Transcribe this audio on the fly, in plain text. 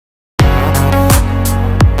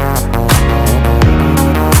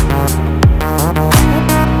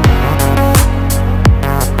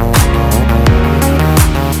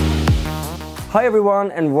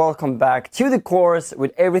everyone, and welcome back to the course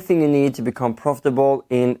with everything you need to become profitable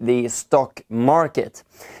in the stock market.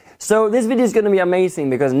 So this video is going to be amazing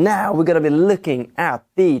because now we're going to be looking at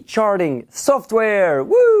the charting software.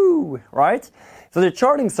 Woo! Right? So the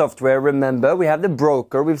charting software, remember, we have the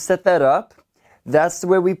broker, we've set that up. That's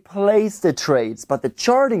where we place the trades. But the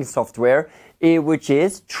charting software, which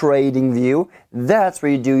is TradingView, that's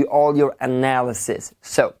where you do all your analysis.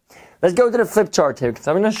 So let's go to the flip chart here because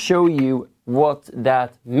I'm going to show you what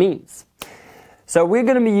that means. So we're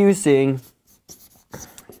going to be using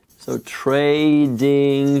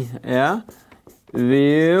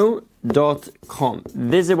TradingView.com.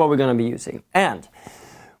 This is what we're going to be using. And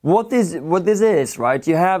what this is, right?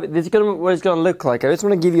 You have what it's going to look like. I just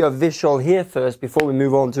want to give you a visual here first before we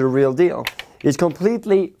move on to the real deal. It's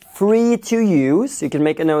completely free to use. You can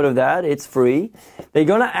make a note of that. It's free. They're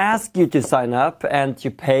going to ask you to sign up and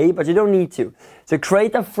to pay, but you don't need to. So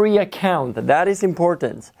create a free account. That is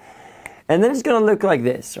important. And then it's going to look like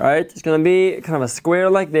this, right? It's going to be kind of a square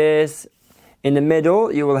like this. In the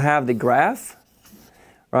middle, you will have the graph,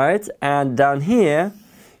 right? And down here,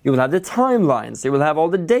 you will have the timelines. You will have all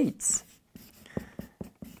the dates.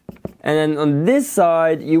 And then on this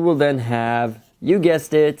side, you will then have, you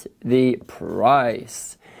guessed it, the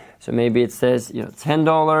price. So maybe it says,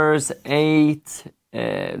 $10,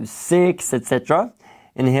 8, 6, etc.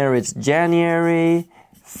 And here it's January,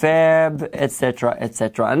 Feb, etc.,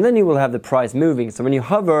 etc. And then you will have the price moving. So when you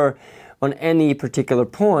hover on any particular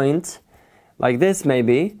point, like this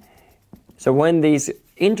maybe, so when these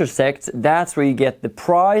intersect, that's where you get the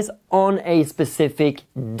price on a specific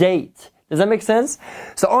date. Does that make sense?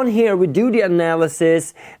 So on here, we do the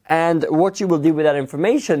analysis, and what you will do with that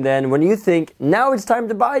information then, when you think, now it's time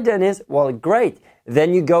to buy, Dennis, well, great.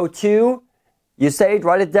 Then you go to, you say it,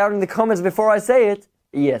 write it down in the comments before I say it.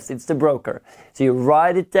 Yes, it's the broker. So you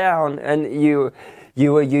write it down, and you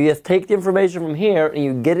just take the information from here, and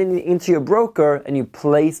you get it into your broker, and you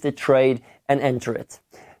place the trade and enter it.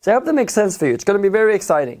 So I hope that makes sense for you. It's going to be very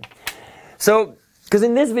exciting. So, because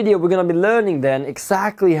in this video, we're going to be learning then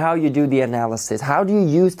exactly how you do the analysis. How do you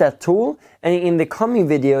use that tool? And in the coming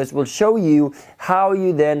videos, we'll show you how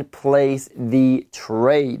you then place the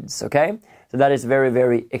trades. Okay? So that is very,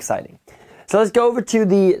 very exciting. So let's go over to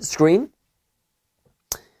the screen.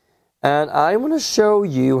 And I want to show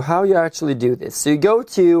you how you actually do this. So you go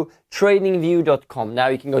to TradingView.com. Now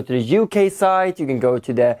you can go to the UK site, you can go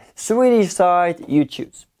to the Swedish site, you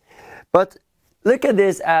choose. But look at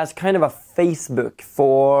this as kind of a Facebook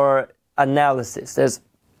for analysis. There's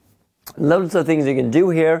loads of things you can do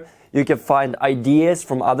here. You can find ideas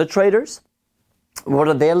from other traders. What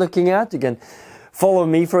are they looking at? You can follow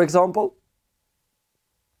me, for example.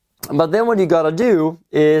 But then what you gotta do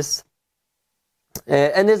is,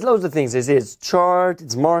 and there's loads of things. It's chart,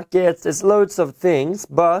 it's markets, there's loads of things,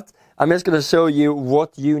 but I'm just gonna show you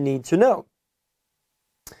what you need to know.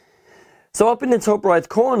 So up in the top right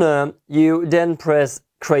corner, you then press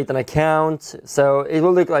create an account. So it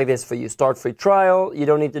will look like this for you. Start free trial. You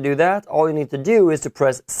don't need to do that. All you need to do is to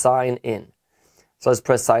press sign in. So let's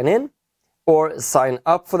press sign in or sign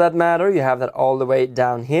up for that matter. You have that all the way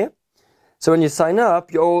down here. So when you sign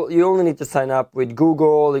up, you only need to sign up with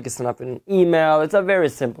Google. You can sign up with an email. It's a very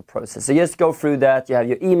simple process. So just go through that. You have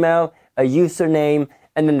your email, a username,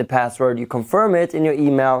 and then the password. You confirm it in your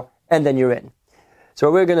email, and then you're in. So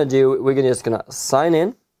what we're going to do, we're just going to sign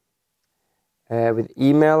in with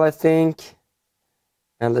email, I think.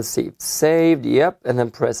 And let's see, it's saved, yep, and then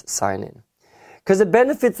press sign in. Because the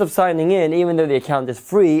benefits of signing in, even though the account is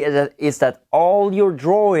free, is that all your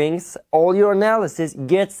drawings, all your analysis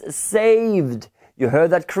gets saved. You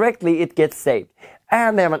heard that correctly, it gets saved.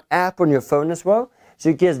 And they have an app on your phone as well. So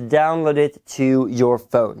you can just download it to your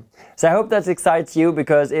phone. So I hope that excites you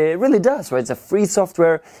because it really does, right? It's a free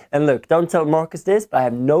software. And look, don't tell Marcus this, but I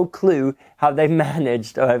have no clue how they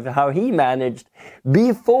managed or how he managed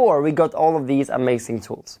before we got all of these amazing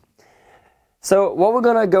tools. So what we're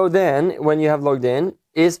going to go then, when you have logged in,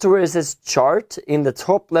 is to where it says chart in the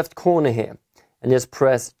top left corner here. And just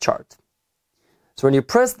press chart. So when you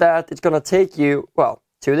press that, it's going to take you, well,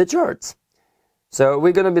 to the charts. So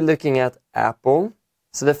we're going to be looking at Apple.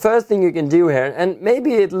 So the first thing you can do here, and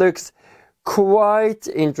maybe it looks quite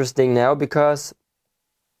interesting now because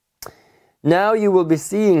now you will be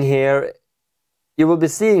seeing here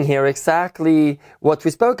exactly what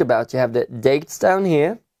we spoke about. You have the dates down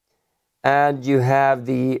here and you have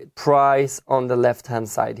the price on the left-hand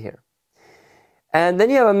side here. And then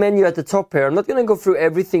you have a menu at the top here. I'm not going to go through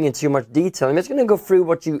everything in too much detail. I'm just going to go through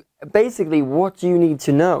what you need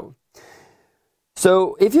to know.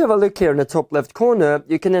 So if you have a look here in the top left corner,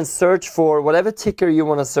 you can then search for whatever ticker you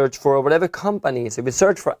want to search for, or whatever company. So if you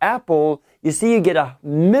search for Apple, you see you get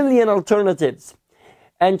 1,000,000 alternatives.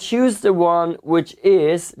 And choose the one which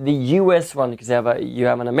is the US one, because you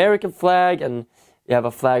have an American flag, and you have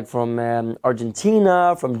a flag from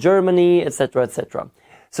Argentina, from Germany, etc., etc.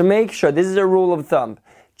 So make sure, this is a rule of thumb,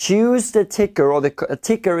 choose the ticker, or a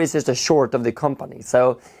ticker is just a short of the company.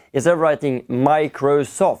 So instead of writing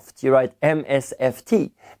Microsoft, you write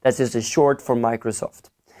MSFT. That's just a short for Microsoft.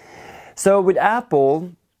 So with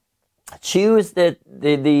Apple, choose the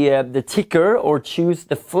ticker, or choose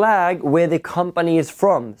the flag where the company is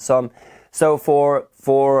from. So for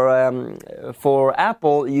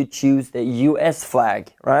Apple, you choose the US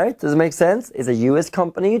flag, right? Does it make sense? It's a US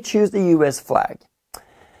company, you choose the US flag.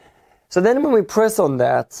 So then when we press on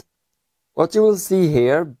that, what you will see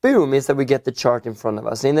here, boom, is that we get the chart in front of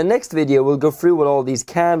us. In the next video, we'll go through with all these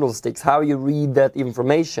candlesticks, how you read that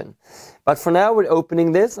information. But for now, we're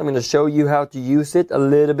opening this. I'm going to show you how to use it a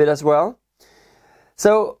little bit as well.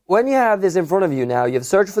 So when you have this in front of you now, you've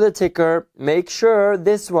searched for the ticker. Make sure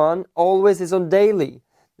this one always is on daily.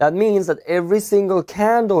 That means that every single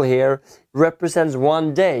candle here represents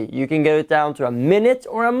one day. You can get it down to a minute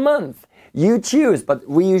or a month. You choose, but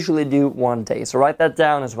we usually do one day. So write that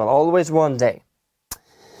down as well, always one day.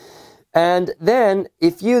 And then,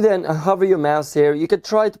 if you then hover your mouse here, you can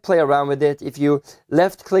try to play around with it. If you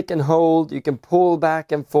left click and hold, you can pull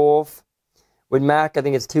back and forth. With Mac, I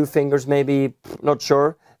think it's 2 fingers maybe, not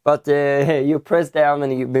sure. But you press down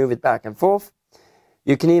and you move it back and forth.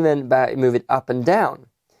 You can even move it up and down.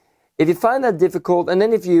 If you find that difficult, and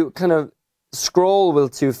then if you kind of scroll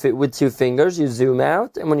with 2 fingers, you zoom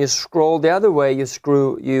out, and when you scroll the other way, you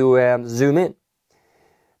zoom in.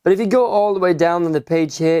 But if you go all the way down on the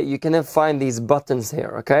page here, you can then find these buttons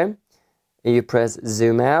here, okay? And you press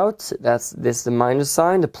zoom out, this is the minus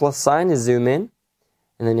sign, the plus sign is zoom in.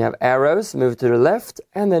 And then you have arrows, move to the left,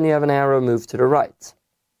 and then you have an arrow, move to the right.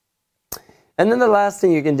 And then the last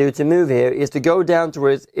thing you can do to move here is to go down to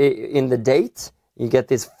where it's in the date. You get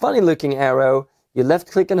this funny looking arrow, you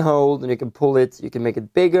left click and hold, and you can pull it, you can make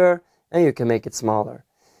it bigger, and you can make it smaller.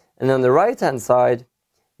 And on the right hand side,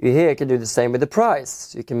 you here can do the same with the price.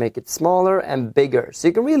 So you can make it smaller and bigger. So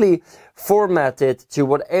you can really format it to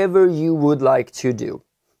whatever you would like to do.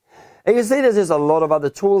 And you see there's a lot of other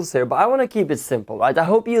tools here, but I want to keep it simple, right? I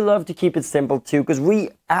hope you love to keep it simple too, because we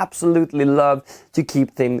absolutely love to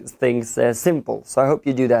keep things simple. So I hope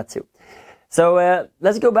you do that too. So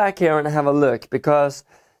let's go back here and have a look, because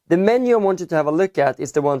the menu I want you to have a look at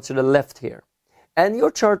is the one to the left here. And your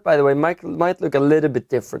chart, by the way, might look a little bit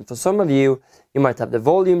different. For some of you, you might have the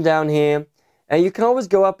volume down here. And you can always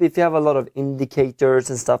go up if you have a lot of indicators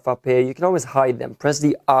and stuff up here. You can always hide them. Press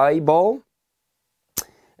the eyeball.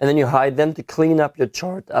 And then you hide them to clean up your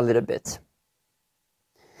chart a little bit.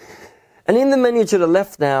 And in the menu to the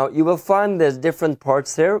left now, you will find there's different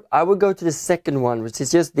parts here. I will go to the second one, which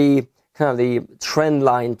is just the kind of the trend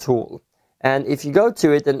line tool. And if you go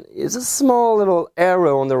to it, and it's a small little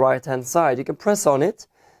arrow on the right hand side, you can press on it.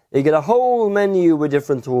 You get a whole menu with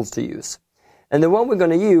different tools to use. And the one we're going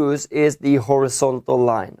to use is the horizontal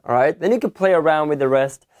line. All right. Then you can play around with the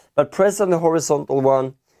rest, but press on the horizontal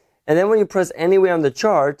one. And then when you press anywhere on the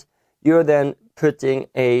chart, you're then putting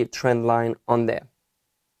a trend line on there.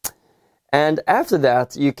 And after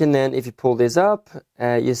that, you can then, if you pull this up,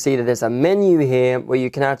 you see that there's a menu here where you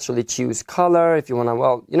can actually choose color. If you want to,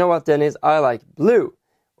 well, you know what, Dennis, I like blue.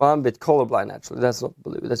 Well, I'm a bit colorblind, actually. That's not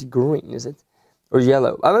blue. That's green, is it? Or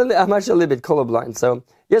yellow. I'm actually a little bit colorblind. So,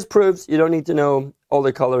 just proves you don't need to know all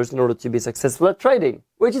the colors in order to be successful at trading,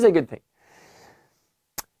 which is a good thing.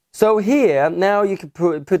 So here, now you can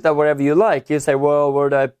put that wherever you like. You say, well, where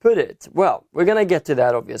do I put it? Well, we're going to get to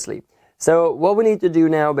that, obviously. So what we need to do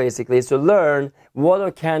now, basically, is to learn what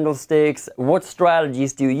are candlesticks, what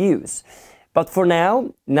strategies do you use. But for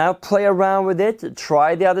now play around with it,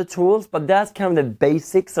 try the other tools, but that's kind of the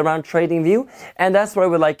basics around TradingView, and that's what I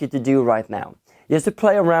would like you to do right now. Just to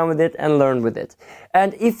play around with it and learn with it.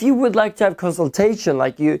 And if you would like to have consultation,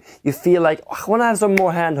 like you feel like, oh, I want to have some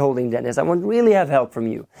more hand-holding, Dennis, I want to really have help from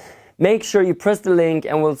you, make sure you press the link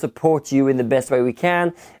and we'll support you in the best way we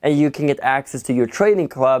can, and you can get access to your trading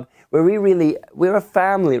club, where we're a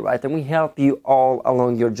family, right? And we help you all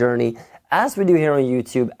along your journey, as we do here on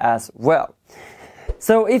YouTube as well.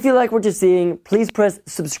 So if you like what you're seeing, please press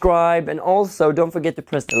subscribe, and also don't forget to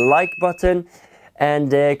press the like button.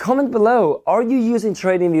 And comment below, are you using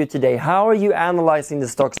TradingView today? How are you analyzing the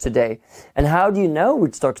stocks today? And how do you know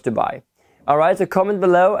which stocks to buy? Alright, so comment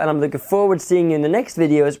below, and I'm looking forward to seeing you in the next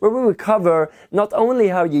videos where we will cover not only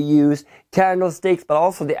how you use candlesticks, but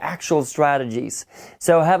also the actual strategies.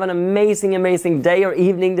 So have an amazing, amazing day or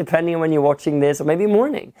evening, depending on when you're watching this, or maybe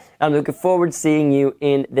morning. I'm looking forward to seeing you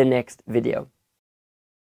in the next video.